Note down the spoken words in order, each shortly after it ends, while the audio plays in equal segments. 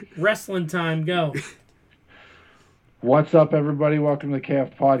Wrestling time, go. What's up, everybody? Welcome to the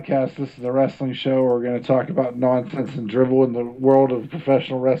KF Podcast. This is a wrestling show where we're going to talk about nonsense and drivel in the world of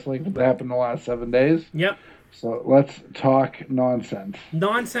professional wrestling that happened in the last 7 days. Yep. So let's talk nonsense.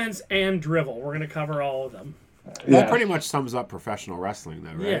 Nonsense and drivel. We're going to cover all of them. That pretty much sums up professional wrestling,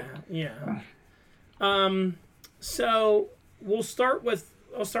 though, right? Yeah. So I'll start with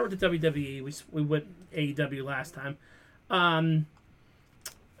the WWE. We went AEW last time.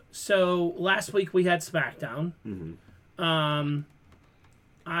 So last week we had SmackDown. Mm-hmm.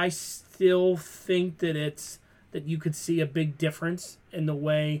 I still think that you could see a big difference in the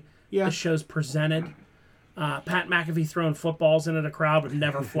way the show's presented. Pat McAfee throwing footballs into the crowd would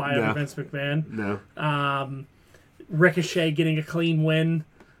never fly over Vince McMahon. No. Ricochet getting a clean win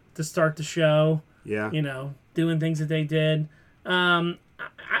to start the show. Yeah. Doing things that they did.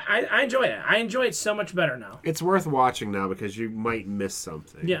 I enjoy it. I enjoy it so much better now. It's worth watching now because you might miss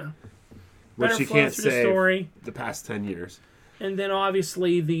something. Yeah. Which Better you flow can't through the say story. the past 10 years. And then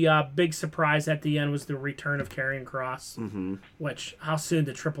obviously the big surprise at the end was the return of Karrion Kross. Mm-hmm. Which, how soon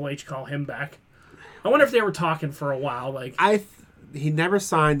did Triple H call him back? I wonder if they were talking for a while. He never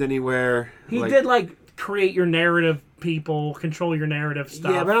signed anywhere. He did create your narrative, people control your narrative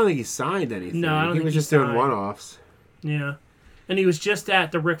stuff. Yeah, but I don't think he signed anything. No, I don't he think was he just doing signed. one-offs. Yeah. And he was just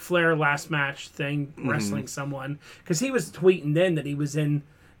at the Ric Flair last match thing, wrestling someone. Because he was tweeting then that he was in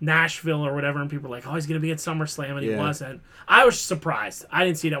Nashville or whatever, and people were like, oh, he's going to be at SummerSlam, and he wasn't. I was surprised. I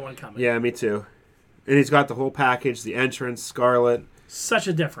didn't see that one coming. Yeah, me too. And he's got the whole package, the entrance, Scarlet. Such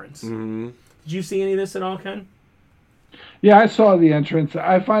a difference. Mm-hmm. Did you see any of this at all, Ken? Yeah, I saw the entrance.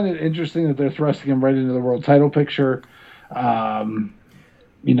 I find it interesting that they're thrusting him right into the world title picture.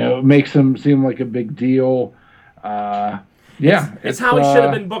 It makes him seem like a big deal. It's how he should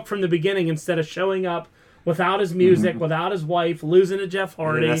have been booked from the beginning instead of showing up without his music, without his wife, losing to Jeff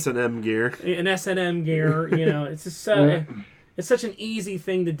Hardy. In S&M gear. In S&M gear, it's just it's such an easy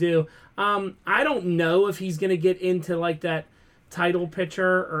thing to do. I don't know if he's going to get into that title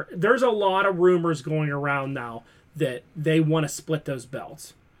picture. There's a lot of rumors going around now that they want to split those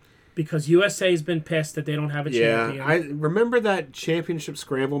belts. Because USA's been pissed that they don't have a champion. Yeah, I remember that championship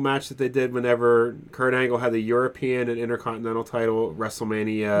scramble match that they did whenever Kurt Angle had the European and Intercontinental title,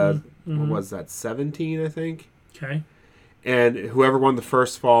 WrestleMania, what was that, 17, I think? Okay. And whoever won the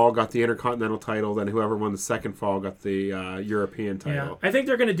first fall got the Intercontinental title, then whoever won the second fall got the European title. Yeah, I think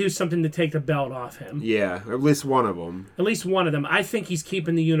they're going to do something to take the belt off him. Yeah, at least one of them. At least one of them. I think he's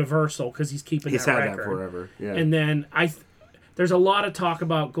keeping the Universal because he's keeping He's that had record. that forever, yeah. And then there's a lot of talk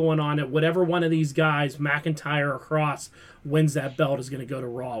about going on that whatever one of these guys, McIntyre or Cross, wins that belt is going to go to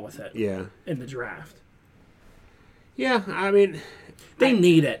Raw with it. Yeah. In the draft. Yeah, I mean, they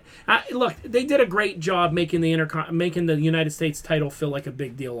need it. Look, they did a great job making the United States title feel like a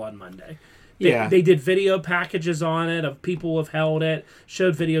big deal on Monday. They did video packages on it of people who have held it,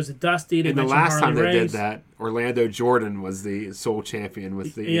 showed videos of Dusty. And the last time they did that, Orlando Jordan was the sole champion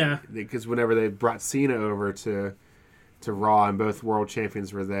with because whenever they brought Cena over to Raw and both world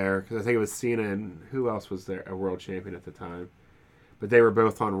champions were there, because I think it was Cena and who else was there, a world champion at the time. But they were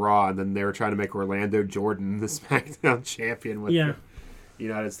both on Raw, and then they were trying to make Orlando Jordan the SmackDown champion with the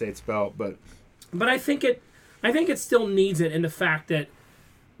United States belt. But I think it still needs it in the fact that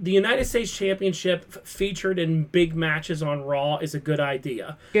the United States Championship featured in big matches on Raw is a good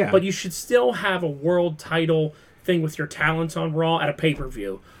idea. Yeah. But you should still have a world title thing with your talents on Raw at a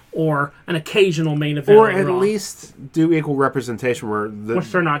pay-per-view. Or an occasional main event. Or at least do equal representation which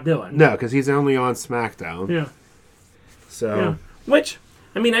they're not doing. No, because he's only on SmackDown. Yeah. So. Yeah. Which,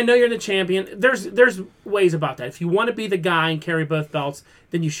 I mean, I know you're the champion. There's ways about that. If you want to be the guy and carry both belts,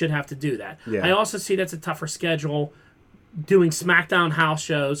 then you should have to do that. Yeah. I also see that's a tougher schedule doing SmackDown house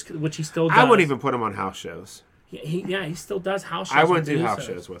shows, which he still does. I wouldn't even put him on house shows. He still does house shows. I wouldn't do house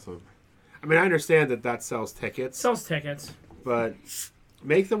shows with him. I mean, I understand that sells tickets. Sells tickets. But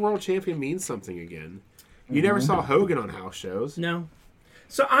make the world champion mean something again. You never saw Hogan on house shows. No.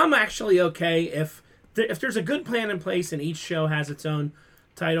 So I'm actually okay if there's a good plan in place and each show has its own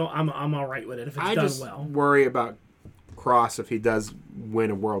title. I'm all right with it if it's done well. I just worry about Cross if he does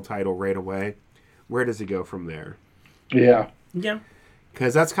win a world title right away. Where does he go from there? Yeah. Yeah.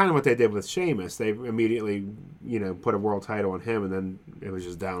 Because that's kind of what they did with Sheamus. They immediately, put a world title on him, and then it was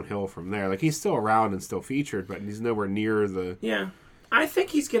just downhill from there. Like, he's still around and still featured, but he's nowhere near the... Yeah. I think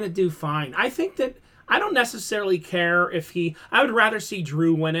he's going to do fine. I think that I don't necessarily care if I would rather see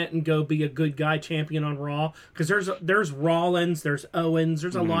Drew win it and go be a good guy champion on Raw, because there's Rollins, there's Owens,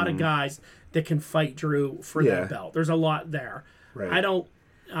 there's a lot of guys that can fight Drew for that belt. There's a lot there. Right. I don't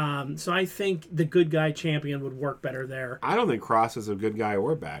So I think the good guy champion would work better there. I don't think Cross is a good guy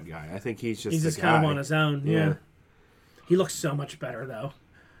or a bad guy. I think he's just kind of on his own. Yeah. He looks so much better though.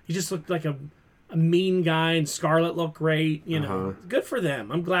 He just looked like a mean guy, and Scarlett looked great. You know, good for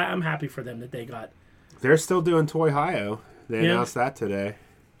them. I'm happy for them that they got. They're still doing Toy Hio. They announced that today.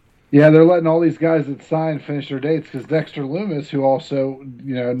 Yeah, they're letting all these guys that signed finish their dates because Dexter Lumis, who also,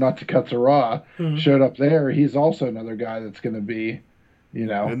 you know, not to cut to Raw, showed up there. He's also another guy that's going to be, you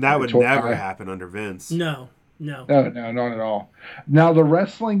know. And that would never happen under Vince. No, not at all. Now, the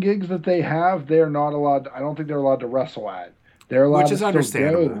wrestling gigs that they have, they're not allowed, I don't think they're allowed to wrestle at. They're allowed Which is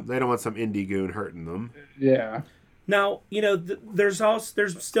understandable. They don't want some indie goon hurting them. Yeah. Now, you know, there's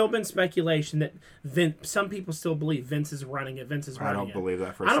still been speculation that some people still believe Vince is running it. I don't believe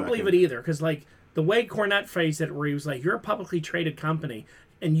that for a second. I don't believe it either, because, like, the way Cornette phrased it, where he was like, you're a publicly traded company,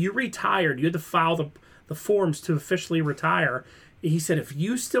 and you retired. You had to file the forms to officially retire. He said, if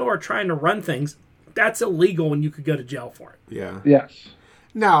you still are trying to run things, that's illegal, and you could go to jail for it. Yeah. Yes.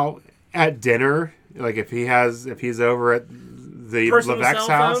 Now, at dinner, like, if he's over at the Levesque's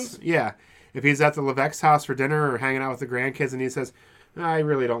house, if he's at the Levesque's house for dinner or hanging out with the grandkids and he says, I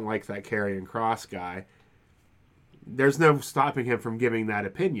really don't like that Karrion Kross guy, there's no stopping him from giving that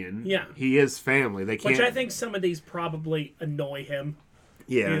opinion. Yeah. He is family. They can't. Which I think some of these probably annoy him.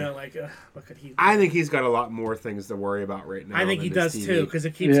 Yeah. You know, like, look at he. I think he's got a lot more things to worry about right now. I think he does too, because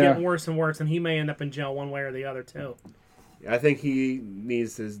it keeps getting worse and worse, and he may end up in jail one way or the other too. I think he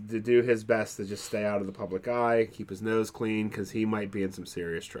needs to do his best to just stay out of the public eye, keep his nose clean, because he might be in some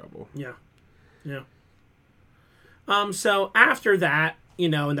serious trouble. Yeah. Yeah. So after that, you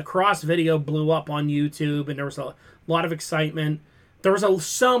know, and the Cross video blew up on YouTube, and there was a lot of excitement. There was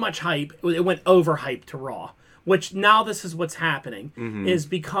so much hype. It went overhyped to Raw. Which now this is what's happening, is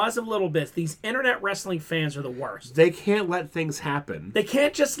because of Little Bits, these internet wrestling fans are the worst. They can't let things happen. They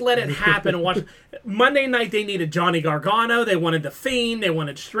can't just let it happen and watch. Monday night they needed Johnny Gargano, they wanted The Fiend, they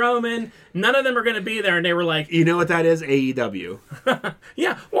wanted Strowman. None of them are going to be there, and they were like... You know what that is? AEW.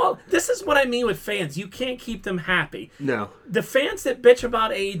 Yeah, well, this is what I mean with fans. You can't keep them happy. No. The fans that bitch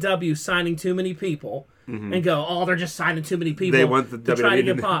about AEW signing too many people... and go, oh, they're just signing too many people. They want the to WWE try to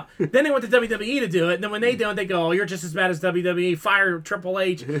get pop. Then they want the WWE to do it, and then when they do it, they go, oh, you're just as bad as WWE. Fire Triple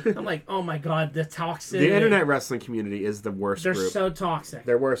H. I'm like, oh my god, the toxic. The internet wrestling community is the worst. They're group. so toxic.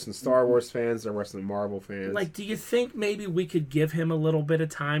 They're worse than Star Wars fans. They're worse than Marvel fans. Like, do you think maybe we could give him a little bit of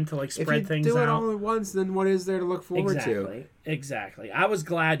time to like spread things out? If you do it all at once, then what is there to look forward to? Exactly. I was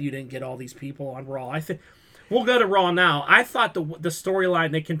glad you didn't get all these people on Raw. I think. We'll go to Raw now. I thought the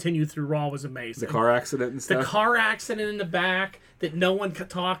storyline they continued through Raw was amazing. The car accident and stuff? The car accident in the back that no one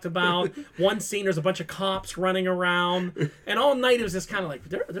talked about. One scene, there's a bunch of cops running around. And all night it was just kind of like,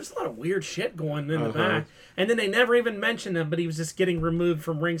 there's a lot of weird shit going in the back. And then they never even mentioned him, but he was just getting removed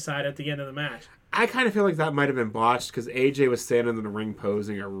from ringside at the end of the match. I kind of feel like that might have been botched because AJ was standing in the ring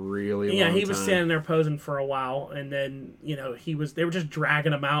posing a really long time. Yeah, he was standing there posing for a while, and then, you know, they were just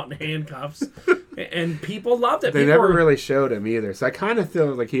dragging him out in handcuffs. And people loved it. They never really showed him either. So I kind of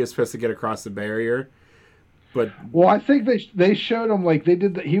feel like he was supposed to get across the barrier. But well, I think they showed him like they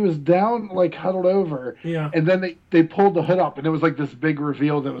did. He was down, like huddled over, and then they pulled the hood up, and it was like this big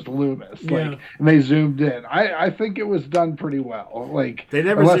reveal that was Lumis, like, and they zoomed in. I think it was done pretty well. Like they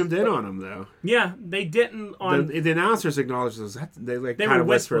never zoomed in on him though. Yeah, they didn't. On the announcers acknowledged they kind of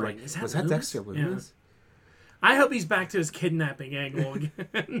whispered like, "Was that Dexter Lumis?" Yeah. I hope he's back to his kidnapping angle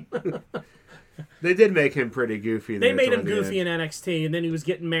again. They did make him pretty goofy. They made him goofy in NXT, and then he was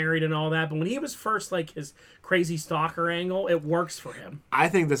getting married and all that. But when he was first like his crazy stalker angle, it works for him. I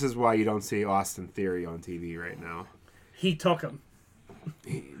think this is why you don't see Austin Theory on TV right now. He took him.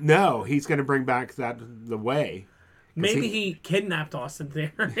 No, he's going to bring back the way. Maybe he kidnapped Austin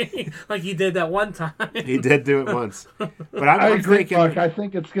Theory, like he did that one time. He did do it once. But I agree, thinking, Buck. I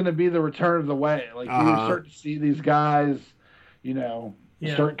think it's going to be the return of the way. Like you start to see these guys, you know.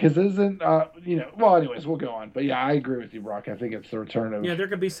 Because isn't you know, well, anyways, we'll go on, but yeah, I agree with you, Brock. I think it's the return of there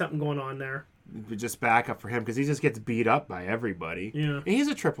could be something going on there. Just back up for him because he just gets beat up by everybody. Yeah, and he's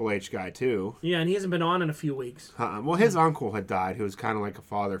a Triple H guy too. Yeah, and he hasn't been on in a few weeks. Well, his uncle had died, who was kind of like a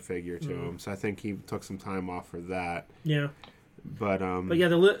father figure to him, so I think he took some time off for that. Yeah, but yeah,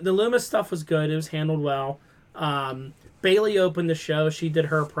 the Lumis stuff was good. It was handled well. Bailey opened the show. She did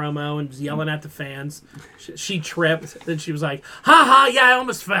her promo and was yelling at the fans. She tripped. Then she was like, "Ha ha! Yeah, I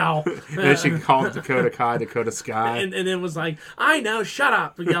almost fell." And then she called Dakota Kai, Dakota Sky, and then was like, "I know, shut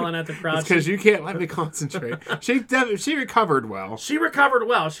up!" Yelling at the crowd. Because you can't let me concentrate. She recovered well. She recovered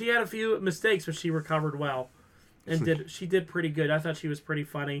well. She had a few mistakes, but she recovered well, and she did pretty good. I thought she was pretty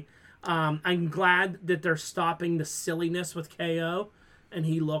funny. I'm glad that they're stopping the silliness with KO. and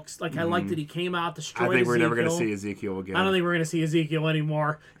he looks like I like that he came out destroyed. I think we're Ezekiel. never going to see Ezekiel again. I don't think we're going to see Ezekiel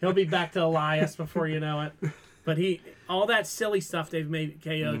anymore. He'll be back to Elias before you know it. But all that silly stuff they've made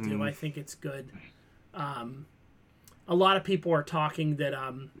KO do, I think it's good. A lot of people are talking that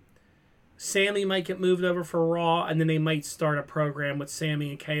Sammy might get moved over for Raw, and then they might start a program with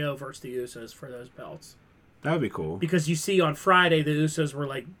Sammy and KO versus the Usos for those belts. That would be cool. Because you see on Friday the Usos were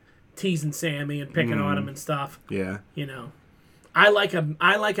like teasing Sammy and picking on him and stuff. Yeah. You know. I like a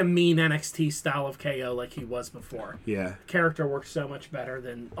mean NXT style of KO like he was before. Yeah. Character works so much better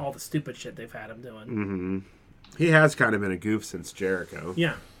than all the stupid shit they've had him doing. Mm-hmm. He has kind of been a goof since Jericho.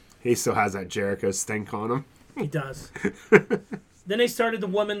 Yeah. He still has that Jericho stink on him. He does. Then they started the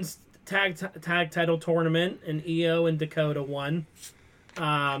women's tag title tournament, and Io and Dakota won.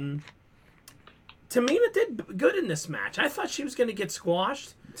 Tamina did good in this match. I thought she was going to get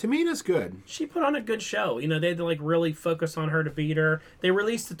squashed. Tamina's good. She put on a good show. You know, they had to like really focus on her to beat her. They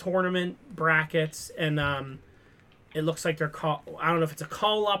released the tournament brackets, and it looks like they're I don't know if it's a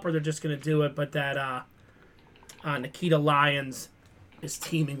call up or they're just going to do it, but that Nikita Lyons is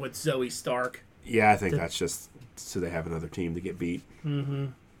teaming with Zoe Stark. Yeah, I think that's just so they have another team to get beat. Mm-hmm.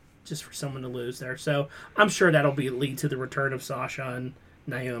 Just for someone to lose there. So I'm sure that'll lead to the return of Sasha and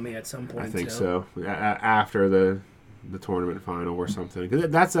Naomi at some point. I think so. After the tournament final or something. 'Cause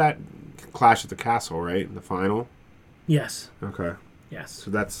that's that Clash at the Castle, right? The final? Yes. Okay. Yes.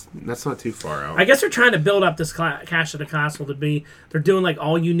 So that's not too far out. I guess they're trying to build up this Clash at the Castle to be... They're doing like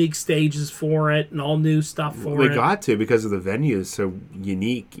all unique stages for it and all new stuff for it. They got to because of the venues so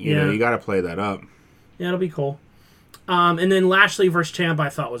unique. You know, you got to play that up. Yeah, it'll be cool. And then Lashley versus Ciampa I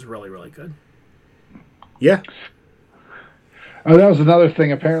thought was really, really good. Yeah. Oh, that was another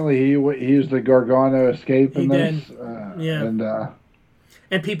thing. Apparently, he used the Gargano escape in this.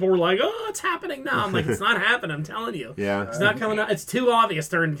 And people were like, "Oh, it's happening now." I'm like, "It's not happening. I'm telling you. Yeah, it's not coming out. It's too obvious.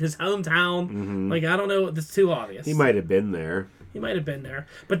 They're in his hometown. Mm-hmm. Like, I don't know. It's too obvious." He might have been there. He might have been there,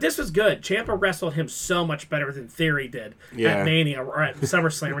 but this was good. Ciampa wrestled him so much better than Theory did at Mania or at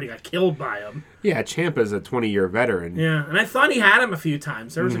SummerSlam when he got killed by him. Yeah, Ciampa's a 20-year veteran. Yeah, and I thought he had him a few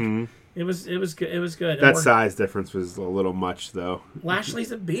times. There was it was good. It was good. That size difference was a little much, though.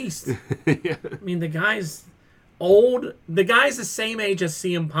 Lashley's a beast. Yeah. I mean, the guy's old. The guy's the same age as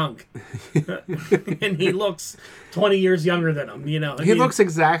CM Punk, and he looks 20 years younger than him. You know, he looks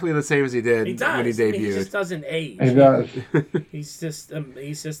exactly the same as he did when he debuted. I mean, he just doesn't age. He does. He's just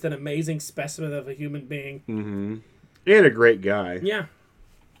an amazing specimen of a human being. Mm-hmm. And a great guy. Yeah.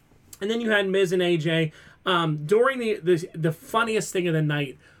 And then you had Miz and AJ. During the funniest thing of the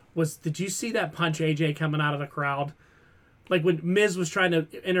night was, did you see that punch AJ coming out of the crowd? Like when Miz was trying to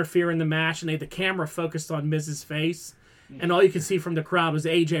interfere in the match and the camera focused on Miz's face, and all you could see from the crowd was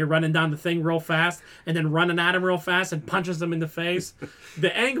AJ running down the thing real fast and then running at him real fast and punches him in the face.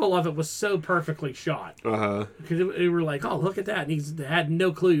 The angle of it was so perfectly shot. Uh-huh. Because they were like, "Oh, look at that." And he had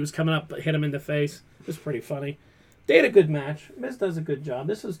no clue he was coming up, but hit him in the face. It was pretty funny. They had a good match. Miz does a good job.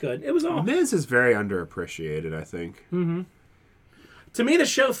 This was good. It was all. Miz is very underappreciated, I think. Mm-hmm. To me, the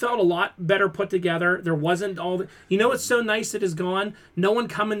show felt a lot better put together. There wasn't all the... You know what's so nice that is gone? No one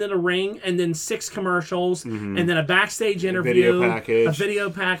coming to the ring, and then 6 commercials, and then a backstage interview, a video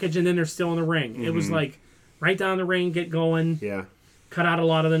package, and then they're still in the ring. Mm-hmm. It was like, right down the ring, get going. Yeah. Cut out a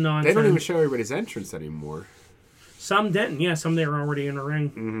lot of the nonsense. They don't even show everybody's entrance anymore. Some didn't. Yeah, some they were already in the ring.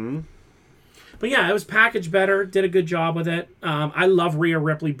 Mm-hmm. But yeah, it was packaged better. Did a good job with it. I love Rhea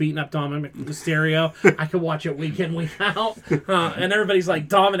Ripley beating up Dominic Mysterio. I could watch it week in, week out. And everybody's like,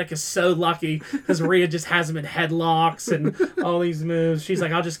 Dominic is so lucky because Rhea just has him in headlocks and all these moves. She's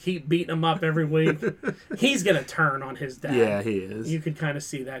like, I'll just keep beating him up every week. He's going to turn on his dad. Yeah, he is. You could kind of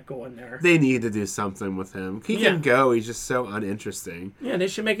see that going there. They need to do something with him. He can go. He's just so uninteresting. Yeah, they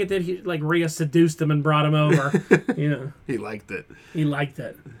should make it that Rhea seduced him and brought him over. You know, he liked it. He liked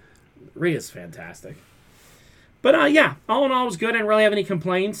it. Rhea's fantastic. But all in all, it was good. I didn't really have any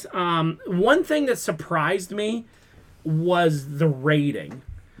complaints. One thing that surprised me was the rating.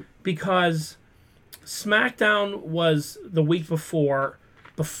 Because SmackDown was the week before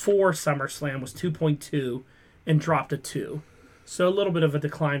SummerSlam, was 2.2 and dropped to 2. So a little bit of a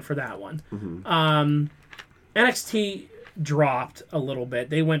decline for that one. Mm-hmm. NXT dropped a little bit.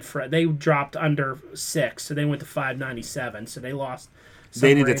 They dropped under 6, so they went to 597. So they lost.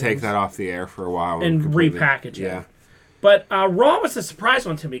 They need to take that off the air for a while and repackage it. Yeah. But Raw was a surprise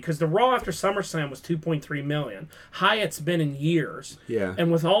one to me because the Raw after SummerSlam was 2.3 million. High it's been in years. Yeah. And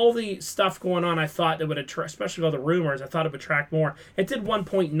with all the stuff going on, I thought it would attract, especially all the rumors, I thought it would attract more. It did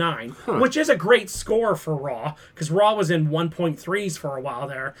 1.9, which is a great score for Raw because Raw was in 1.3s for a while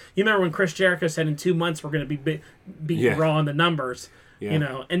there. You remember when Chris Jericho said in 2 months we're going to be beating Raw in the numbers. You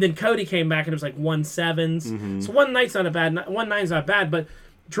know, and then Cody came back and it was like 1.7s. So 1.9's not a bad. 1.9's not bad, but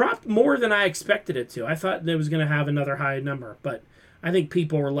dropped more than I expected it to. I thought it was going to have another high number, but I think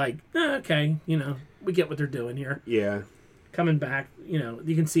people were like, okay, you know, we get what they're doing here. Yeah. Coming back, you know,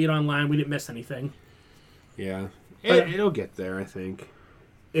 you can see it online. We didn't miss anything. Yeah. It'll get there, I think.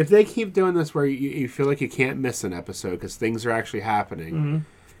 If they keep doing this where you feel like you can't miss an episode because things are actually happening,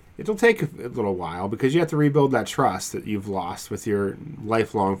 it'll take a little while because you have to rebuild that trust that you've lost with your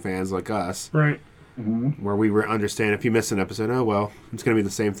lifelong fans like us. Right. Where we understand if you miss an episode, oh, well, it's going to be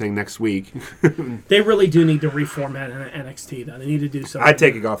the same thing next week. They really do need to reformat NXT, though. They need to do something. I'd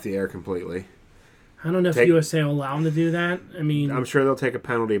take it off the air completely. I don't know if USA will allow them to do that. I mean, I'm sure they'll take a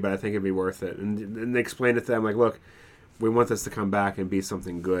penalty, but I think it'd be worth it. And they explain it to them like, look, we want this to come back and be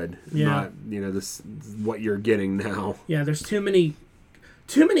something good, not this what you're getting now. Yeah, there's too many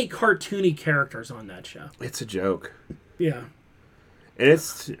cartoony characters on that show. It's a joke. Yeah, and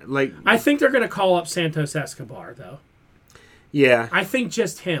it's like I think they're going to call up Santos Escobar though. Yeah, I think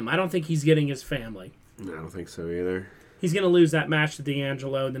just him. I don't think he's getting his family. No, I don't think so either. He's going to lose that match to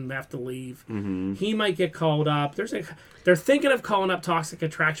D'Angelo and then have to leave. He might get called up. They're thinking of calling up Toxic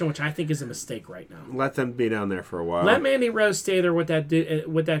Attraction, which I think is a mistake right now. Let them be down there for a while. Let Mandy Rose stay there with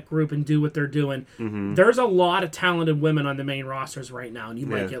that group and do what they're doing. There's a lot of talented women on the main rosters right now, and you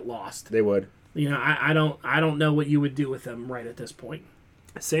might get lost. They would. You know, I don't know what you would do with them right at this point.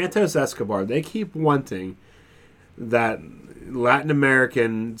 Santos Escobar, they keep wanting that Latin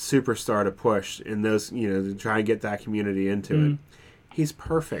American superstar to push in those, to try and get that community into it. He's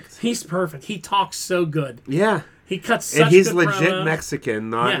perfect. He's perfect. He talks so good. Yeah. He cuts such and he's good legit promos. Mexican,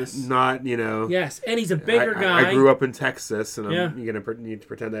 not. Yes, and he's a bigger guy. I grew up in Texas, and I'm going to need to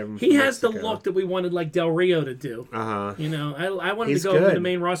pretend I'm He from has Mexico. the look that we wanted, like Del Rio to do. I wanted to go to the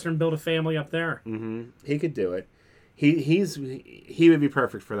main roster and build a family up there. He could do it. He would be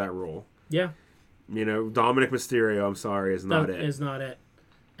perfect for that role. Yeah. Dominic Mysterio, I'm sorry, is not it. Is not it.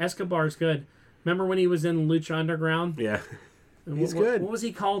 Escobar's good. Remember when he was in Lucha Underground? Yeah. He's good. What was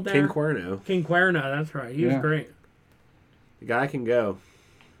he called there? King Cuerno. King Cuerno, that's right. He was great. The guy can go.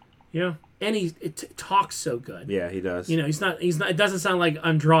 Yeah. And he talks so good. Yeah, he does. He's not. It doesn't sound like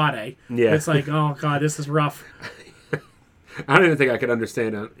Andrade. Yeah. It's like, oh God, this is rough. I don't even think I could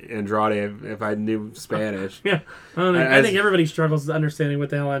understand Andrade if I knew Spanish. Yeah. I think everybody struggles with understanding what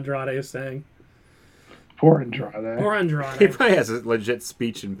the hell Andrade is saying. Poor Andrade. Poor Andrade. He probably has a legit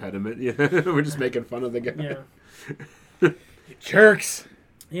speech impediment. We're just making fun of the guy. Yeah. Jerks.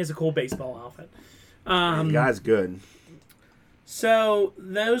 He has a cool baseball outfit. The guy's good. So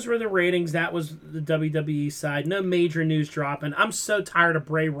those were the ratings. That was the WWE side. No major news dropping. I'm so tired of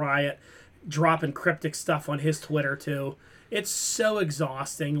Bray Wyatt dropping cryptic stuff on his Twitter too. It's so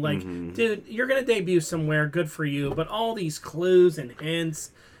exhausting. Like, dude, you're gonna debut somewhere. Good for you. But all these clues and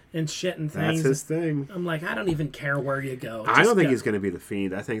hints and shit and things. That's his thing. I'm like, I don't even care where you go. I don't think he's going to be the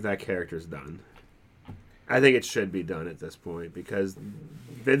Fiend. I think that character's done. I think it should be done at this point because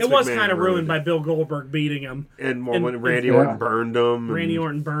Vince McMahon was kind of ruined by Bill Goldberg beating him. And when Randy Orton burned him. Randy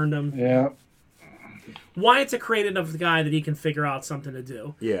Orton burned him. Yeah. Wyatt's a creative enough guy that he can figure out something to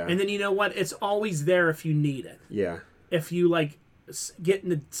do. Yeah. And then you know what? It's always there if you need it. Yeah. If you get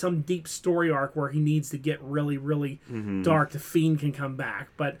into some deep story arc where he needs to get really, really dark, the Fiend can come back.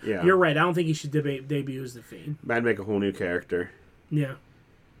 But you're right. I don't think he should debut as the Fiend. I'd make a whole new character. Yeah.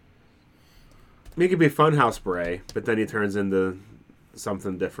 He could be Funhouse Bray, but then he turns into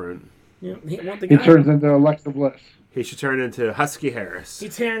something different. Yeah. He turns into Alexa Bliss. He should turn into Husky Harris. He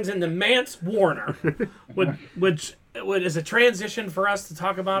turns into Mance Warner, which is a transition for us to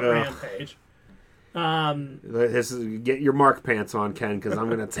talk about Rampage. Get your Mark pants on, Ken, because I'm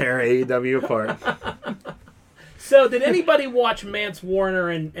going to tear AEW apart. So, did anybody watch Mance Warner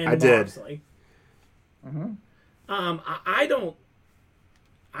and I Moxley? Did. I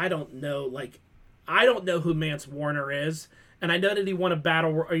don't know. I don't know who Mance Warner is, and I know that he won a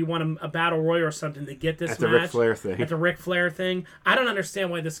battle royal or something to get this at match the Ric Flair thing. At the Ric Flair thing, I don't understand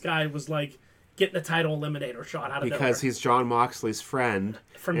why this guy was getting the title eliminator shot out of nowhere. Because he's Jon Moxley's friend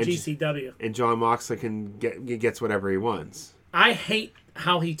from GCW, and Jon Moxley gets whatever he wants. I hate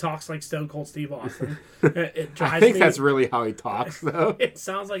how he talks like Stone Cold Steve Austin. It drives I think me. That's really how he talks, though. It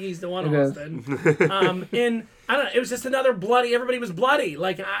sounds like he's the one, Austin. And I don't know. It was just another bloody. Everybody was bloody.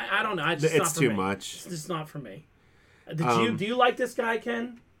 I don't know. It's too much. It's just not for me. Do you like this guy,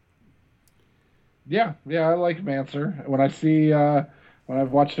 Ken? Yeah, I like Manser. When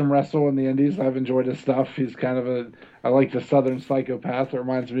I've watched him wrestle in the Indies, I've enjoyed his stuff. He's kind of I like the Southern psychopath. It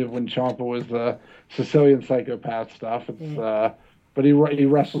reminds me of when Ciampa was the Sicilian psychopath stuff. It's but he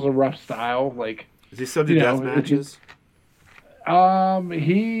wrestles a rough style. Does he still do death matches?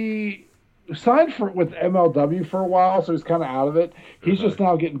 He signed with MLW for a while, so he's kind of out of it. He's just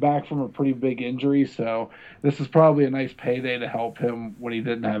now getting back from a pretty big injury, so this is probably a nice payday to help him when he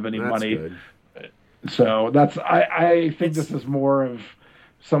didn't have any money. Good. So I think this is more of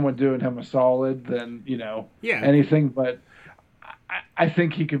someone doing him a solid than anything. But I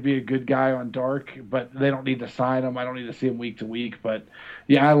think he could be a good guy on Dark, but they don't need to sign him. I don't need to see him week to week. But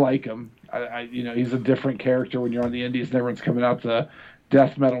yeah, I like him. He's a different character when you're on the Indies and everyone's coming out to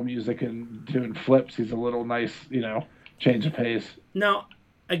death metal music and doing flips. He's a little nice, change of pace. Now,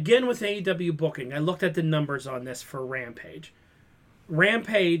 again with AEW booking, I looked at the numbers on this for Rampage.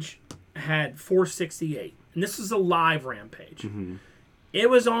 Rampage had 468, and this is a live Rampage. Mm-hmm. It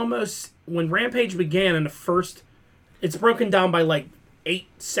was almost, when Rampage began in the first, it's broken down by like 8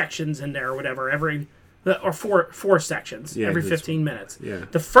 sections in there or whatever, or four sections every 15 minutes. Yeah.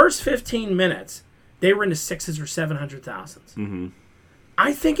 The first 15 minutes, they were into 600,000 or 700,000. Mm-hmm.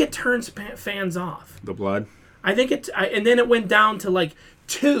 I think it turns fans off. The blood? I think and then it went down to like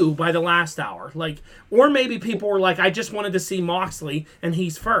 2 by the last hour. Or maybe people were like, I just wanted to see Moxley and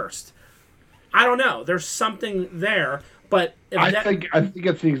he's first. I don't know. There's something there, but I think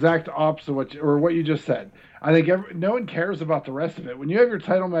it's the exact opposite of what you just said. I think no one cares about the rest of it. When you have your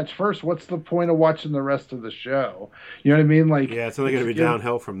title match first, what's the point of watching the rest of the show? You know what I mean? It's only going to be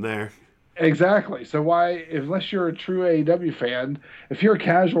downhill from there. Exactly. So why, unless you're a true AEW fan, if you're a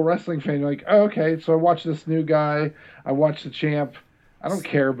casual wrestling fan, you're like, oh, okay, so I watch this new guy, I watch the champ. I don't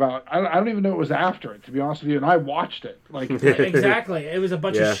care about. I don't even know it was after it, to be honest with you. And I watched it. Exactly, it was a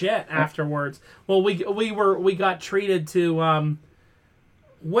bunch of shit afterwards. Well, we got treated to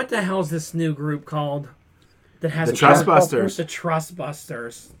what the hell's this new group called? That has the Trustbusters. The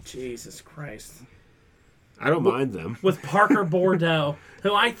Trustbusters. Jesus Christ. I don't mind them. With Parker Bordeaux,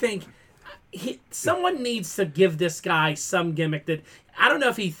 who I think someone needs to give this guy some gimmick that. I don't know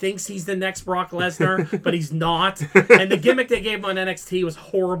if he thinks he's the next Brock Lesnar, but he's not. And the gimmick they gave him on NXT was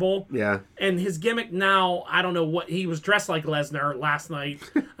horrible. Yeah. And his gimmick now, I don't know what he was dressed like Lesnar last night.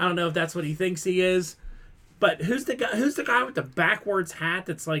 I don't know if that's what he thinks he is. But who's the guy with the backwards hat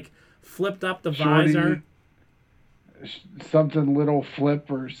that's like flipped up the visor? Something little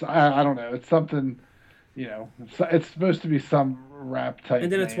flip or I don't know. It's something, it's supposed to be some rap type.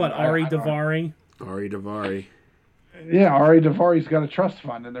 And then it's what, Ari Daivari? Ari Daivari. Yeah, Ari Daivari's got a trust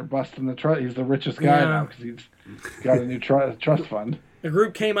fund, and they're busting the trust. He's the richest guy now because he's got a new trust fund. The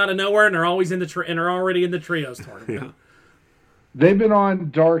group came out of nowhere, and they're always and are already in the trios tournament. Yeah. They've been on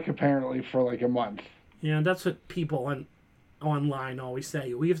Dark apparently for like a month. Yeah, that's what people online always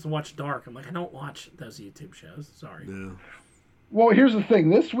say. We have to watch Dark. I'm like, I don't watch those YouTube shows. Sorry. No. Well, here's the thing.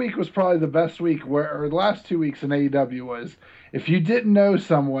 This week was probably the best week, or the last 2 weeks in AEW was, if you didn't know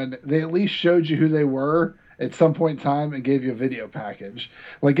someone, they at least showed you who they were at some point in time and gave you a video package.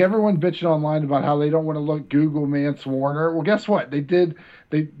 Like everyone bitching online about how they don't want to Google Mance Warner. Well, guess what? They did.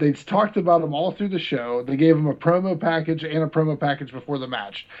 They talked about him all through the show. They gave him a promo package and a promo package before the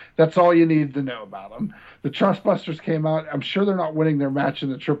match. That's all you needed to know about him. The Trustbusters came out. I'm sure they're not winning their match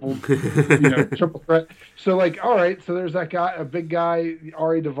in the triple threat. So all right. So there's that guy, a big guy,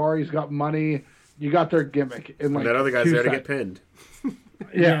 Ari Daivari's got money. You got their gimmick. And that other guy's there to get pinned.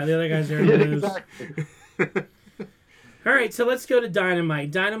 Yeah, the other guy's there to lose. Exactly. All right, so let's go to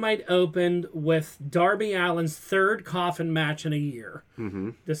Dynamite. Dynamite opened with Darby Allin's 3rd coffin match in a year.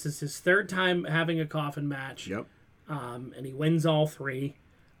 Mm-hmm. This is his 3rd time having a coffin match. Yep. And he wins all 3.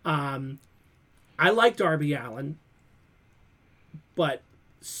 I like Darby Allin, but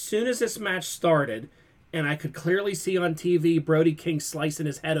soon as this match started, and I could clearly see on TV Brody King slicing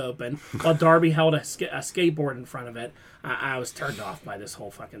his head open while Darby held a skateboard in front of it, I was turned off by this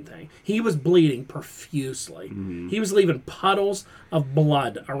whole fucking thing. He was bleeding profusely. Mm-hmm. He was leaving puddles of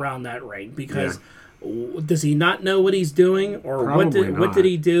blood around that ring because does he not know what he's doing, or what did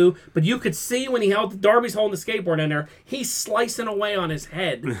he do? But you could see when Darby's holding the skateboard in there, he's slicing away on his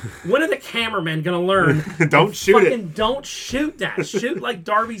head. When are the cameramen going to learn? Don't shoot it. Don't shoot that. Shoot like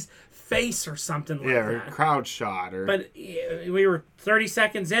Darby's face or something like that. Yeah, or a crowd shot. But we were 30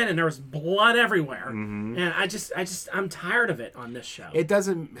 seconds in and there was blood everywhere. Mm-hmm. And I'm tired of it on this show. It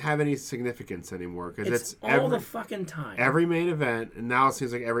doesn't have any significance anymore because it's all the fucking time. Every main event, and now it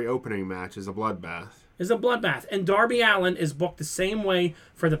seems like every opening match is a bloodbath. And Darby Allin is booked the same way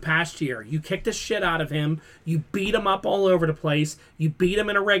for the past year. You kick the shit out of him. You beat him up all over the place. You beat him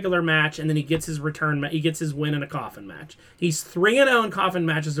in a regular match, and then he gets his he gets his win in a coffin match. He's 3-0 in coffin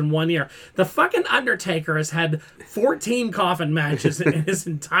matches in 1 year. The fucking Undertaker has had 14 coffin matches in his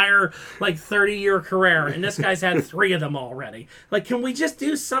entire 30-year career, and this guy's had 3 of them already. Can we just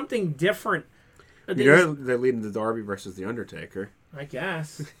do something different? They're leading the Darby versus the Undertaker. I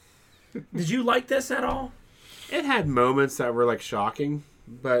guess. Did you like this at all? It had moments that were like shocking,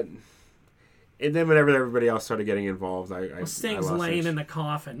 but and then whenever everybody else started getting involved, Sting's laying in the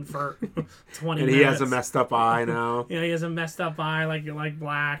coffin for 20 and minutes. he has a messed up eye now. Yeah, he has a messed up eye, like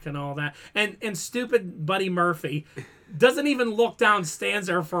black and all that. And stupid Buddy Murphy doesn't even look down, stands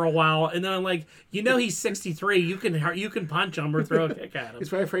there for a while, and then I'm like, he's 63. You can punch him or throw a kick at him. He's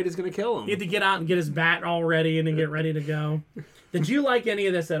probably afraid he's going to kill him. He had to get out and get his bat all ready and then get ready to go. Did you like any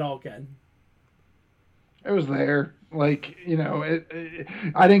of this at all, Ken? It was there. Like,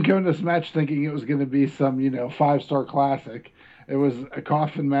 I didn't go into this match thinking it was going to be some, 5-star classic. It was a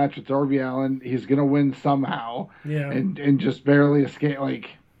coffin match with Darby Allin. He's going to win somehow. Yeah. And just barely escape.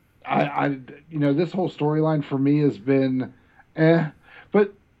 Like, this whole storyline for me has been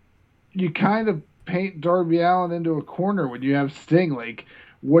but you kind of paint Darby Allin into a corner when you have Sting. Like,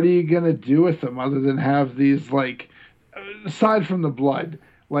 what are you going to do with him other than have these, like, aside from the blood,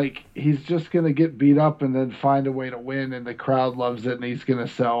 like, he's just going to get beat up and then find a way to win, and the crowd loves it, and he's going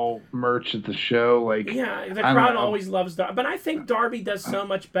to sell merch at the show. Like, yeah, the crowd always loves Darby. But I think Darby does so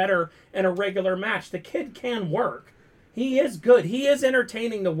much better in a regular match. The kid can work. He is good. He is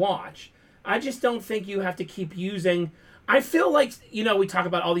entertaining to watch. I just don't think you have to keep using... I feel like, we talk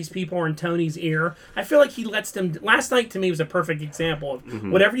about all these people are in Tony's ear. I feel like he lets them... Last night, to me, was a perfect example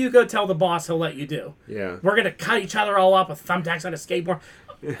of whatever you go tell the boss, he'll let you do. Yeah. We're going to cut each other all up with thumbtacks on a skateboard.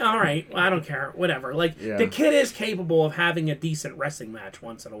 All right, well, I don't care. Whatever. Like, the kid is capable of having a decent wrestling match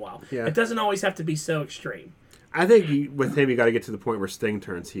once in a while. Yeah. It doesn't always have to be so extreme. I think with him, you got to get to the point where Sting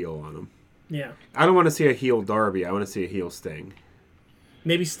turns heel on him. Yeah. I don't want to see a heel Darby. I want to see a heel Sting.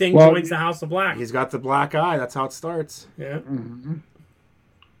 Maybe Sting joins the House of Black. He's got the black eye. That's how it starts. Yeah. Mm-hmm.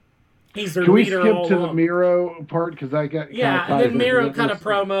 He's their Can we leader skip to the Miro part? Because I got and then Miro cut a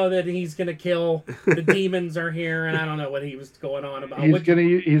promo that he's going to kill the demons are here, and I don't know what he was going on about. He's gonna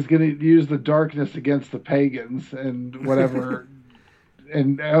use the darkness against the pagans and whatever,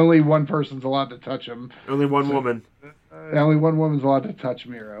 and only one person's allowed to touch him. Only one woman. Only one woman's allowed to touch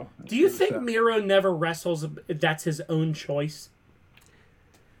Miro. Do you think Miro never wrestles? That's his own choice.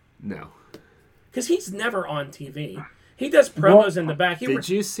 No, because he's never on TV. He does promos in the back. Did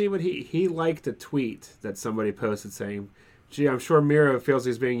you see what he liked a tweet that somebody posted saying, "Gee, I'm sure Miro feels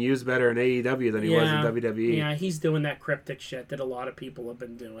he's being used better in AEW than he was in WWE." Yeah, he's doing that cryptic shit that a lot of people have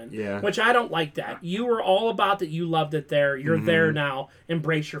been doing. Yeah, which I don't like that. You were all about that. You loved it there. You're there now.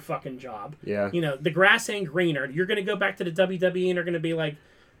 Embrace your fucking job. Yeah. The grass ain't greener. You're gonna go back to the WWE and are gonna be like,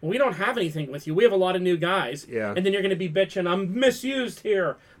 we don't have anything with you. We have a lot of new guys. Yeah. And then you're going to be bitching, I'm misused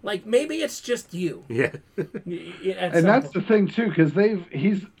here. Like, maybe it's just you. Yeah. And that's the thing, too, because they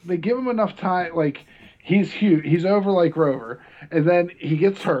give him enough time. Like, he's huge. He's over like Rover. And then he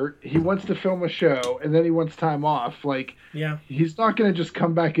gets hurt. He wants to film a show. And then he wants time off. Like, he's not going to just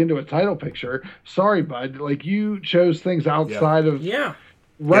come back into a title picture. Sorry, bud. Like, you chose things outside of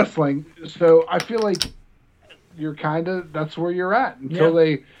wrestling. So I feel like you're that's where you're at until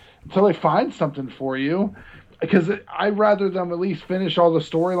they find something for you, because I'd rather them at least finish all the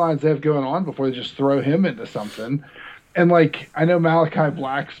storylines they have going on before they just throw him into something. And, like, I know Malachi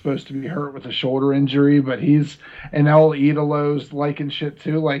Black's supposed to be hurt with a shoulder injury, but he's and El Idolo's liking shit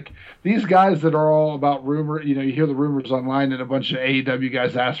too. Like, these guys that are all about rumor, you hear the rumors online and a bunch of AEW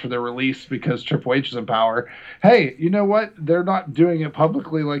guys ask for their release because Triple H is in power. Hey, you know what? They're not doing it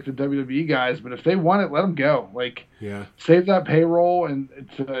publicly like the WWE guys, but if they want it, let them go. Like, save that payroll and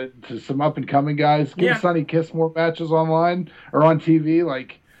to some up and coming guys. Give Sonny Kiss more matches online or on TV.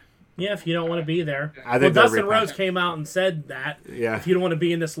 Like, yeah, if you don't want to be there. Dustin Rhodes came out and said that. Yeah. If you don't want to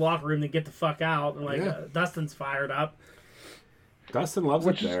be in this locker room, then get the fuck out. And Dustin's fired up. Dustin loves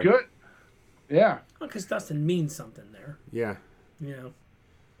it there. Which is good. Yeah. Well, because Dustin means something there. Yeah.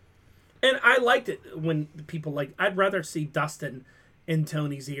 And I liked it when people I'd rather see Dustin in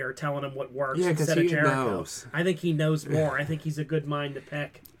Tony's ear telling him what works instead of Jericho. Knows. I think he knows more. I think he's a good mind to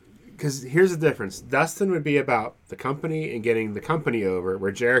pick. Because here's the difference. Dustin would be about the company and getting the company over,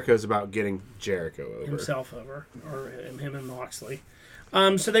 where Jericho's about getting Jericho over. Himself over. Or him and Moxley.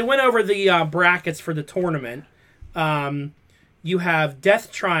 So they went over the brackets for the tournament. You have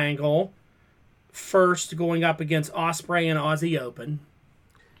Death Triangle first going up against Ospreay and Aussie Open.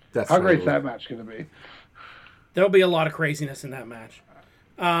 How great is that match going to be? There'll be a lot of craziness in that match.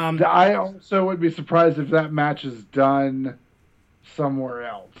 I also would be surprised if that match is done somewhere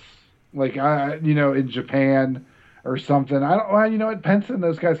else. Like, in Japan or something. I don't. Well, you know what? Pence and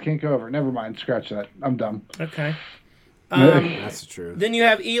those guys can't go over. Never mind. Scratch that. I'm done. Okay. That's the truth. Then you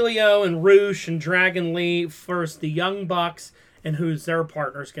have Elio and Roosh and Dragon Lee first the Young Bucks and who's their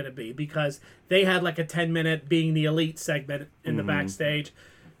partner's going to be, because they had like a 10-minute being the elite segment in the backstage.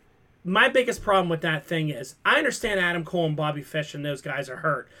 My biggest problem with that thing is, I understand Adam Cole and Bobby Fish and those guys are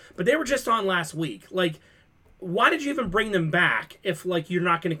hurt, but they were just on last week. Like, why did you even bring them back if, like, you're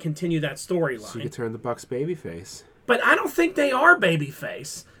not going to continue that storyline? So you could turn the Bucks babyface. But I don't think they are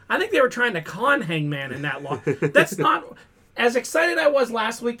babyface. I think they were trying to con Hangman in that long. That's not... As excited I was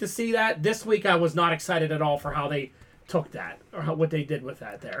last week to see that, this week I was not excited at all for how they took that, or what they did with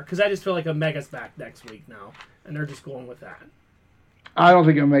that there. Because I just feel like Omega's back next week now, and they're just going with that. I don't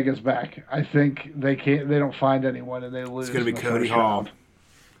think Omega's back. I think they can't. They don't find anyone, and they lose. It's going to be Cody Hall.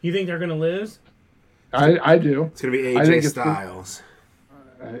 You think they're going to lose? I do. It's going to be AJ Styles.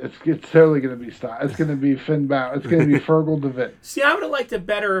 It's totally going to be Styles. It's going to be Finn Balor. It's going to be Fergal Devitt. See, I would have liked it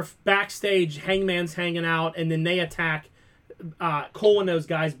better if backstage Hangman's hanging out, and then they attack Cole and those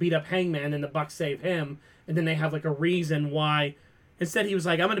guys, beat up Hangman, and the Bucks save him, and then they have like a reason why. Instead, he was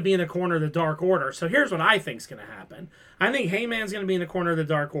like, I'm going to be in the corner of the Dark Order. So here's what I think's going to happen. I think Hangman's going to be in the corner of the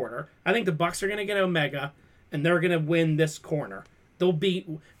Dark Order. I think the Bucks are going to get Omega, and they're going to win this corner. They'll beat...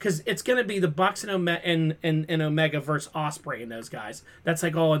 Because it's going to be the Bucks and Omega versus Ospreay and those guys. That's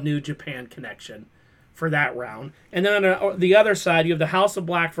like all a New Japan connection for that round. And then on the other side, you have the House of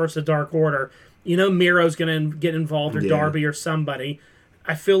Black versus the Dark Order. You know Miro's going to get involved, or Darby or somebody.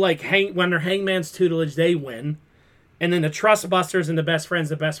 I feel like under Hangman's tutelage, they win. And then the Trustbusters and the Best Friends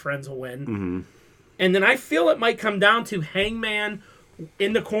will win. Mm-hmm. And then I feel it might come down to Hangman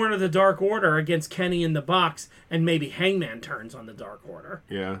in the corner of the Dark Order against Kenny and the Bucks, and maybe Hangman turns on the Dark Order.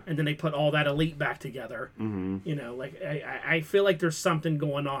 Yeah. And then they put all that elite back together. Mm-hmm. You know, like I feel like there's something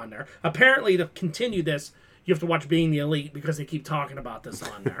going on there. Apparently, to continue this, you have to watch Being the Elite, because they keep talking about this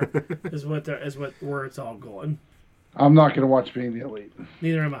on there. is where it's all going. I'm not going to watch Being the Elite.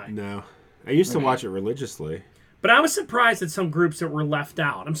 Neither am I. No. I used to watch it religiously. But I was surprised at some groups that were left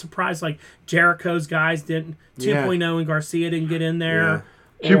out. I'm surprised, like, Jericho's guys didn't. 2.0 and Garcia didn't get in there.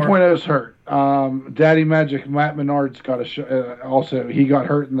 Yeah. 2.0's hurt. Daddy Magic, Matt Menard's got also, he got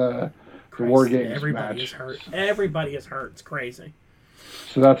hurt in the War Games match. Everybody is hurt. Everybody is hurt. It's crazy.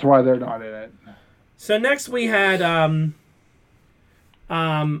 So that's why they're not in it. So next we had a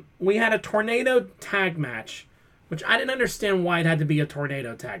tornado tag match, which I didn't understand why it had to be a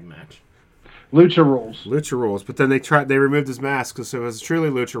tornado tag match. Lucha rules. But then they removed his mask, so if it was truly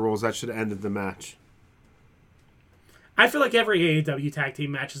Lucha rules, that should have ended the match. I feel like every AEW tag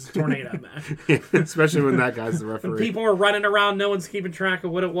team match is a tornado match. Yeah, especially when that guy's the referee. People were running around, no one's keeping track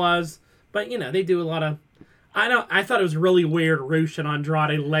of what it was. But, you know, they do a lot of... I thought it was really weird, Rush and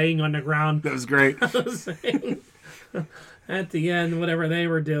Andrade laying on the ground. That was great. At the end, whatever they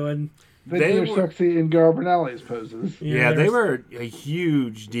were doing. They were sexy in Garbonelli's poses. Yeah, they were a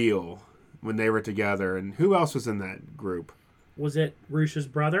huge deal when they were together. And who else was in that group? Was it Rush's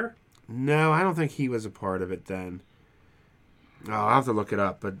brother? No, I don't think he was a part of it then. Oh, I'll have to look it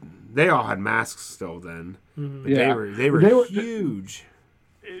up. But they all had masks still then. Mm-hmm. But they were huge.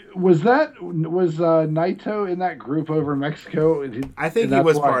 Was Naito in that group over in Mexico? I think he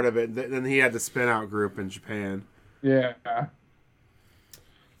was part of it. Then he had the spin-out group in Japan. Yeah. All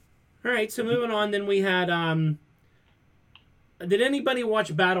right, so moving on, then we had... did anybody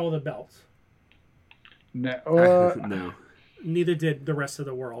watch Battle of the Belts? No. No. Neither did the rest of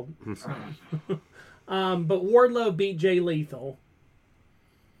the world. But Wardlow beat Jay Lethal.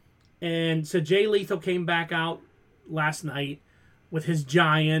 And so Jay Lethal came back out last night with his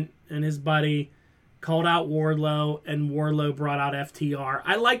giant and his buddy, called out Wardlow, and Wardlow brought out FTR.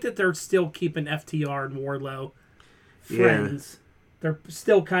 I like that they're still keeping FTR and Wardlow friends. Yeah. They're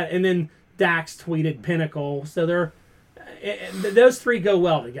still kind of... And then Dax tweeted Pinnacle. So they're... Those three go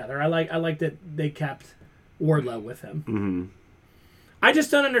well together. I like that they kept Wardlow with him. Mm-hmm. I just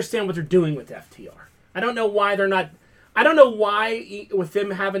don't understand what they're doing with FTR. I don't know why they're not... I don't know why, with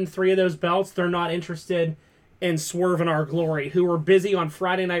them having three of those belts, they're not interested in Swerve and Our Glory, who were busy on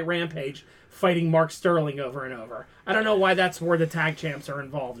Friday Night Rampage fighting Mark Sterling over and over. I don't know why that's where the tag champs are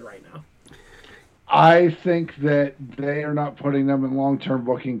involved right now. I think that they are not putting them in long-term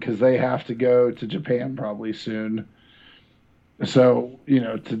booking because they have to go to Japan probably soon. So,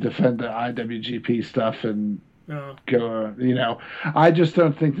 to defend the IWGP stuff and go, I just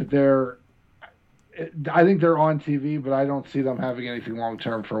don't think that they're... I think they're on TV, but I don't see them having anything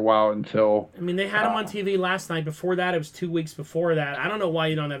long-term for a while until... I mean, they had them on TV last night. Before that, it was 2 weeks before that. I don't know why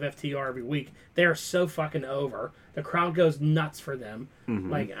you don't have FTR every week. They are so fucking over. The crowd goes nuts for them.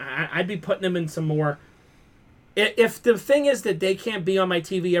 Mm-hmm. Like, I'd be putting them in some more... If the thing is that they can't be on my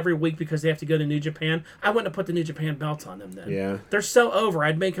TV every week because they have to go to New Japan, I wouldn't have put the New Japan belts on them then. Yeah. They're so over.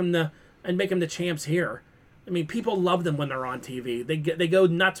 I'd make them the champs here. I mean, people love them when they're on TV. They go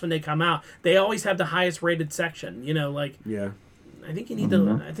nuts when they come out. They always have the highest rated section. You know, like yeah. I think you need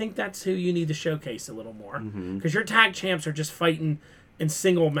to. I think that's who you need to showcase a little more because your tag champs are just fighting in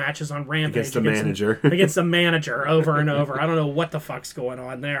single matches on Rampage against the manager over and over. I don't know what the fuck's going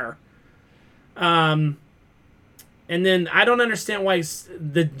on there. And then I don't understand why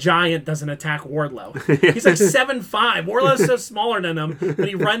the Giant doesn't attack Wardlow. He's like 7'5". Wardlow's so smaller than him, but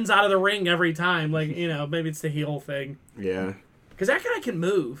he runs out of the ring every time. Like, you know, maybe it's the heel thing. Yeah. Because that guy can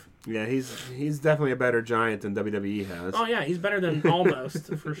move. Yeah, he's definitely a better Giant than WWE has. Oh, yeah, he's better than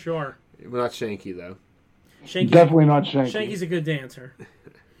Almost, for sure. Well, not Shanky, though. Definitely not Shanky. Shanky's a good dancer.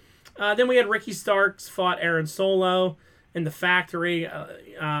 Then we had Ricky Starks fought Aaron Solo in the Factory.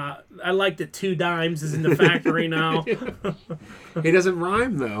 I like that 2 Dimes is in the Factory now. He doesn't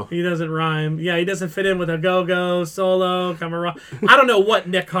rhyme, though. He doesn't rhyme. Yeah, he doesn't fit in with a Go-Go, Solo, Camarado. I don't know what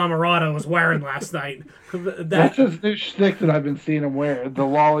Nick Camarado was wearing last night. That's his new shtick that I've been seeing him wear. The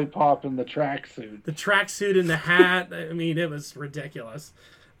lollipop and the tracksuit. The tracksuit and the hat. I mean, it was ridiculous.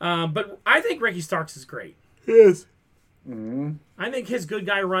 But I think Ricky Starks is great. He is. Mm-hmm. I think his good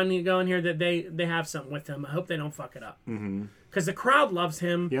guy run going here, that they have something with him. I hope they don't fuck it up. Because the crowd loves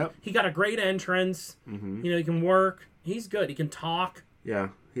him. Yep. He got a great entrance. You know, he can work. He's good. He can talk. Yeah,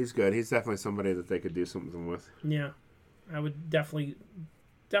 he's good. He's definitely somebody that they could do something with. Yeah. I would definitely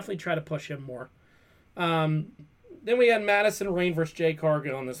try to push him more. Then we had Madison Rayne versus Jay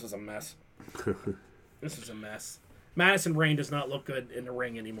Cargill, and this was a mess. This is a mess. Madison Rayne does not look good in the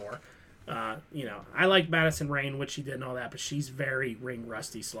ring anymore. You know, I like Madison Rayne, what she did and all that, but she's very ring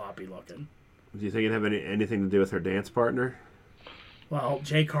rusty, sloppy looking. Do you think it have anything to do with her dance partner? Well,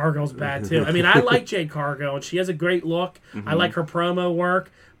 Jay Cargill's bad too. I mean, I like Jay Cargill, and she has a great look. I like her promo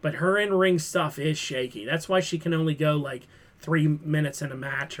work, but her in-ring stuff is shaky. That's why she can only go like 3 minutes in a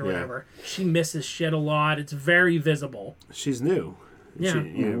match or whatever. She misses shit a lot. It's very visible. She's new. Yeah.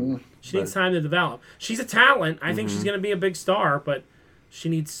 She needs time to develop. She's a talent. I think she's going to be a big star, but she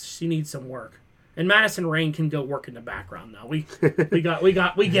needs some work. And Madison Rayne can go work in the background now. We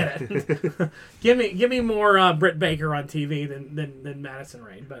get it. give me more Britt Baker on TV than Madison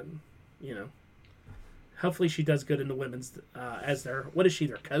Rayne, but you know, hopefully she does good in the women's as their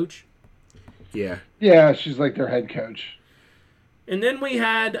coach? Yeah. Yeah, she's like their head coach. And then we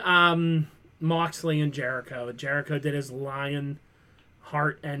had Moxley and Jericho. Jericho did his Lion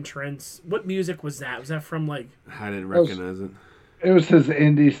Heart entrance. What music was that? Was that from like? I didn't recognize it. It was his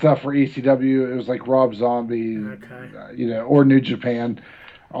indie stuff for ECW. It was like Rob Zombie, you know, or New Japan,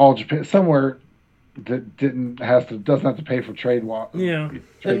 All Japan, somewhere that doesn't have to pay for trade. Yeah,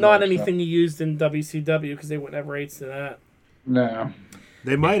 and not anything you used in WCW because they wouldn't have rates to that. No,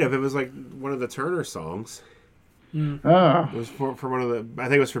 they might have. It was like one of the Turner songs. Oh, it was for one of the. I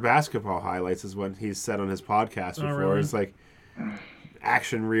think it was for Basketball Highlights, is what he's said on his podcast before. Really? It's like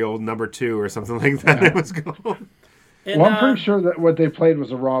Action Reel #2 or something like that. It was called. And, well, I'm pretty sure that what they played was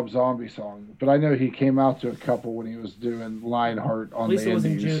a Rob Zombie song, but I know he came out to a couple when he was doing Lionheart on the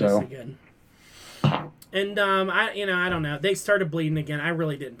Indies. So. Again. And I don't know. They started bleeding again. I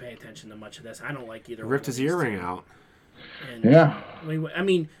really didn't pay attention to much of this. I don't like either. Ripped his earring out. And, yeah. I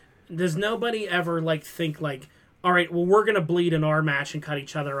mean, does nobody ever like think like, all right, well, we're gonna bleed in our match and cut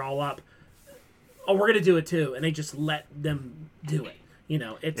each other all up. Oh, we're gonna do it too, and they just let them do it. You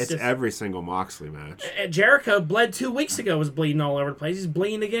know, it's just, every single Moxley match. Jericho bled 2 weeks ago, was bleeding all over the place. He's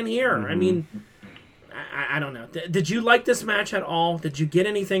bleeding again here. I mean, I don't know. Did you like this match at all? Did you get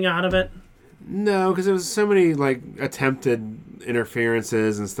anything out of it? No, because there was so many like attempted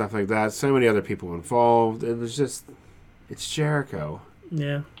interferences and stuff like that. So many other people involved. It was just, it's Jericho.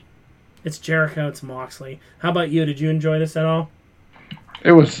 Yeah, it's Jericho. It's Moxley. How about you? Did you enjoy this at all?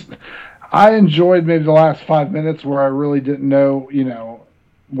 It was. I enjoyed maybe the last 5 minutes where I really didn't know, you know,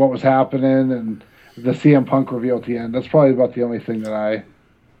 what was happening, and the CM Punk reveal at the end. That's probably about the only thing that I.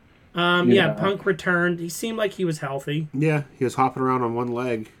 Yeah, Punk returned. He seemed like he was healthy. Yeah, he was hopping around on one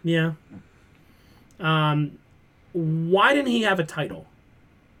leg. Yeah. Why didn't he have a title?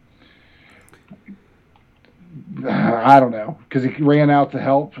 I don't know, because he ran out to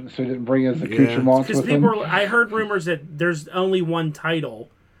help, so he didn't bring his accoutrements with him. I heard rumors that there's only one title.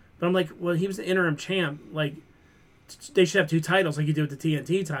 But I'm like, well, he was the interim champ. Like, they should have 2 titles like you do with the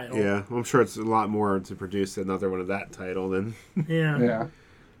TNT title. Yeah, well, I'm sure it's a lot more to produce another one of that title than. Yeah. Yeah.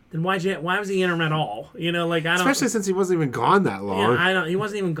 Then why was he interim at all? You know, like I don't. Especially since he wasn't even gone that long. Yeah, I don't. He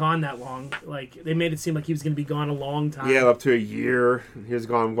wasn't even gone that long. Like they made it seem like he was going to be gone a long time. Yeah, up to a year. He was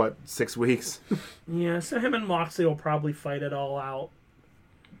gone 6 weeks. Yeah, so him and Moxley will probably fight it all out.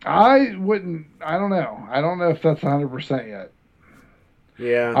 I don't know. I don't know if that's 100% yet.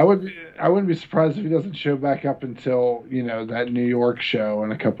 Yeah. I wouldn't be surprised if he doesn't show back up until, that New York show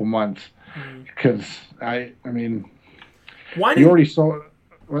in a couple months. Because, I mean, you already saw...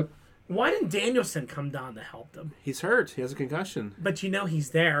 What? Why didn't Danielson come down to help them? He's hurt. He has a concussion. But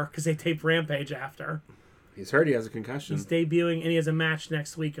he's there because they taped Rampage after. He's hurt. He has a concussion. He's debuting, and he has a match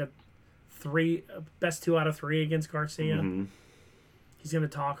next week, a best 2 out of 3 against Garcia. Mm-hmm. He's going to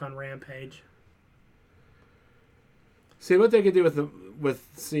talk on Rampage. See, what they could do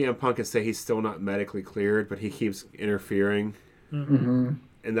with CM Punk is say he's still not medically cleared, but he keeps interfering. Mm-hmm.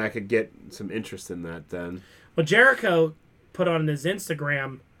 And that could get some interest in that then. Well, Jericho put on his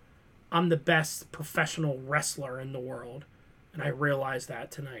Instagram, I'm the best professional wrestler in the world. And I realized that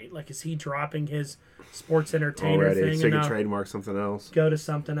tonight. Like, is he dropping his sports entertainer thing? So he can trademark something else. Go to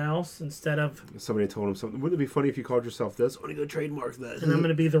something else instead of... Somebody told him something. Wouldn't it be funny if you called yourself this? I'm going to go trademark that. And I'm going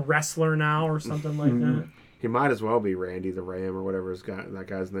to be the wrestler now or something like that. He might as well be Randy the Ram or whatever that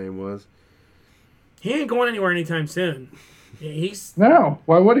guy's name was. He ain't going anywhere anytime soon. No,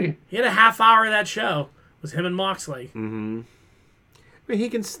 why would he? He had a half hour of that show. It was him and Moxley. Mm-hmm. I mean, he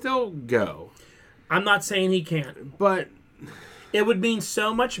can still go. I'm not saying he can't. But... It would mean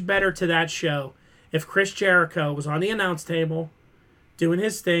so much better to that show if Chris Jericho was on the announce table, doing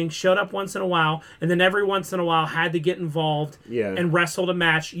his thing, showed up once in a while, and then every once in a while had to get involved and wrestled a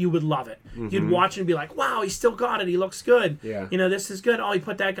match. You would love it. Mm-hmm. You'd watch and be like, wow, he still got it. He looks good. Yeah. This is good. Oh, he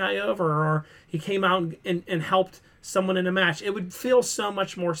put that guy over. Or he came out and helped someone in a match. It would feel so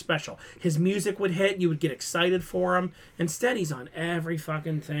much more special. His music would hit. You would get excited for him. Instead, he's on every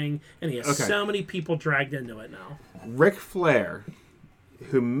fucking thing, and he has so many people dragged into it now. Ric Flair,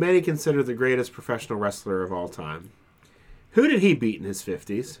 who many consider the greatest professional wrestler of all time, who did he beat in his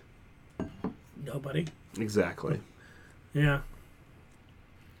 50s? Nobody. Exactly. Yeah.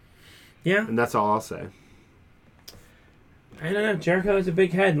 Yeah. And that's all I'll say. I don't know. Jericho has a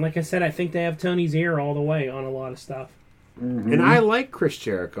big head. And like I said, I think they have Tony's ear all the way on a lot of stuff. Mm-hmm. And I like Chris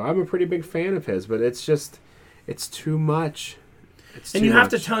Jericho. I'm a pretty big fan of his, but it's too much. And you have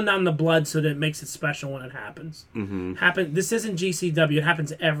to tone down the blood so that it makes it special when it happens. Mm-hmm. This isn't GCW. It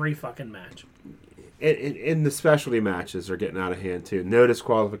happens every fucking match. And the specialty matches are getting out of hand, too. No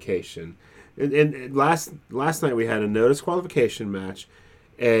disqualification. And last night we had a no disqualification match,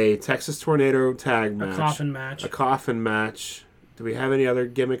 a Texas Tornado tag match. A coffin match. Do we have any other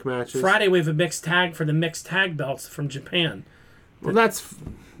gimmick matches? Friday we have a mixed tag for the mixed tag belts from Japan. Well,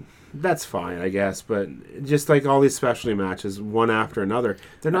 that's fine, I guess, but just like all these specialty matches, one after another,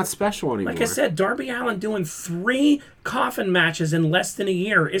 they're not special anymore. Like I said, Darby Allin doing 3 coffin matches in less than a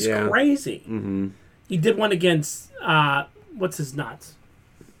year is crazy. Mm-hmm. He did one against, what's his nuts?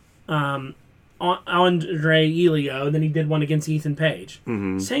 Andre Elio, and then he did one against Ethan Page.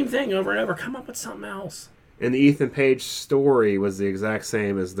 Mm-hmm. Same thing over and over. Come up with something else. And the Ethan Page story was the exact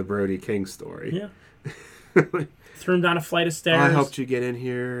same as the Brody King story. Yeah. Threw him down a flight of stairs. I helped you get in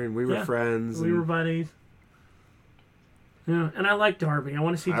here, and we were friends. We were buddies. Yeah, and I like Darby. I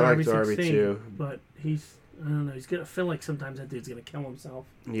want to see Darby succeed. Too. But I don't know, I feel like sometimes that dude's going to kill himself.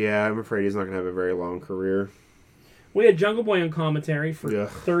 Yeah, I'm afraid he's not going to have a very long career. We had Jungle Boy on commentary for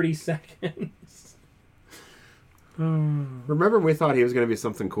 30 seconds. Remember we thought he was going to be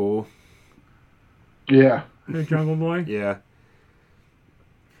something cool? Yeah. The Jungle Boy? Yeah.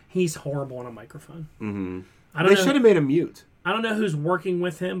 He's horrible on a microphone. Mm-hmm. They should have made him mute. I don't know who's working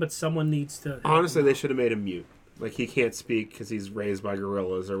with him, but someone needs to... Honestly, they should have made him mute. Like, he can't speak because he's raised by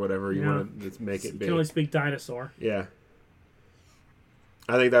gorillas or whatever you want to make it be. He can only speak dinosaur. Yeah.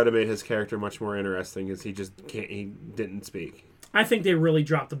 I think that would have made his character much more interesting because he didn't speak. I think they really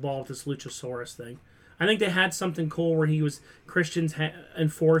dropped the ball with this Luchasaurus thing. I think they had something cool where he was Christian's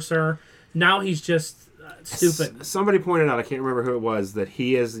enforcer. Now he's just stupid. Somebody pointed out, I can't remember who it was, that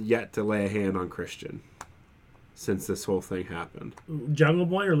he has yet to lay a hand on Christian since this whole thing happened. Jungle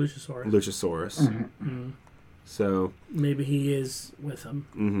Boy or Luchasaurus? Luchasaurus. Mm-hmm. So maybe he is with him.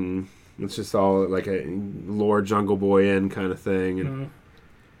 Mm-hmm. It's just all like a Lord Jungle Boy in kind of thing. And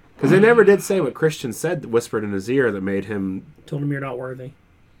because they never did say what Christian said, whispered in his ear, that made him... Told him you're not worthy.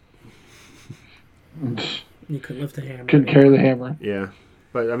 You couldn't lift a hammer. Couldn't carry the hammer. Yeah.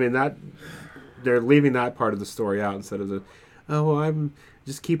 But, I mean, they're leaving that part of the story out instead of I'm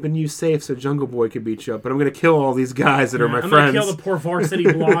just keeping you safe so Jungle Boy could beat you up. But I'm going to kill all these guys that are my friends. I'm going to kill the poor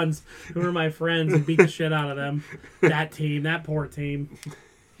Varsity Blondes who are my friends and beat the shit out of them. That team, that poor team.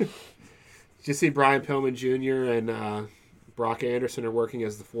 Did you see Brian Pillman Jr. and Brock Anderson are working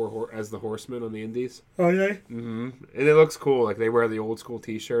as the Horsemen on the Indies? Oh, yeah? Mm-hmm. And it looks cool. Like, they wear the old school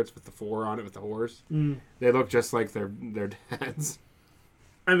T-shirts with the 4 on it with the horse. They look just like their dads.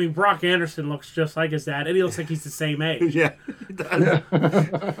 I mean, Brock Anderson looks just like his dad, and he looks like he's the same age. Yeah, he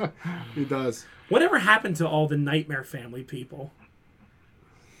does. He does. Whatever happened to all the Nightmare Family people?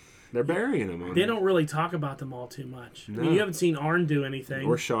 They're burying them. They don't really talk about them all too much. No. I mean, you haven't seen Arn do anything.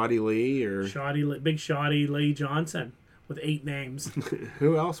 Or Shoddy Lee. Big Shoddy Lee Johnson with 8 names.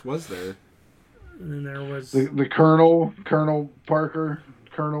 Who else was there? And then there was... The Colonel Parker,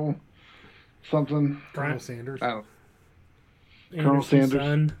 Colonel something. Colonel Sanders. Colonel Sanders.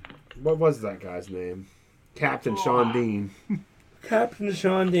 Son. What was that guy's name? Captain Sean Dean. Captain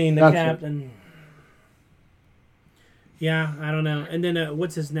Sean Dean, the captain. It. Yeah, I don't know. And then,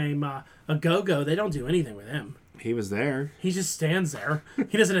 what's his name? A Go-Go. They don't do anything with him. He was there. He just stands there.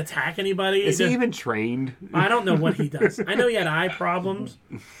 He doesn't attack anybody. Is he even trained? I don't know what he does. I know he had eye problems,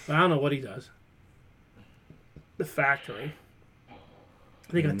 but I don't know what he does. The Factory.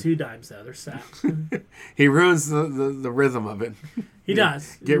 They got 2 dimes, though. They're set. He ruins the rhythm of it. He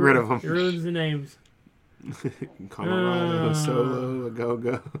does. Get rid of him. He ruins the names. Colorado, Solo, a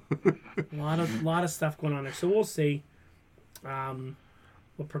Go-Go. A lot of stuff going on there. So we'll see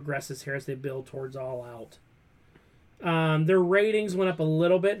what progresses here as they build towards All Out. Their ratings went up a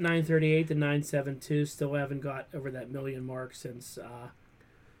little bit, 938 to 972. Still haven't got over that million mark since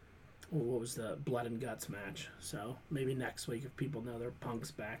what was the Blood and Guts match. So maybe next week, if people know their Punk's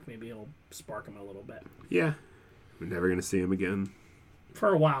back, maybe it'll spark them a little bit. Yeah, we're never gonna see him again for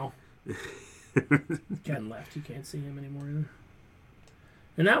a while. Ken left. You can't see him anymore either.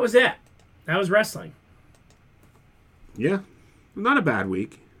 And that was it. That was wrestling. Yeah, not a bad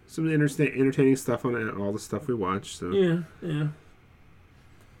week. Some entertaining stuff on all the stuff we watched. So yeah.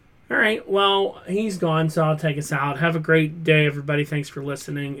 All right. Well, he's gone, so I'll take us out. Have a great day, everybody. Thanks for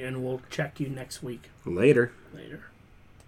listening, and we'll check you next week. Later. Later.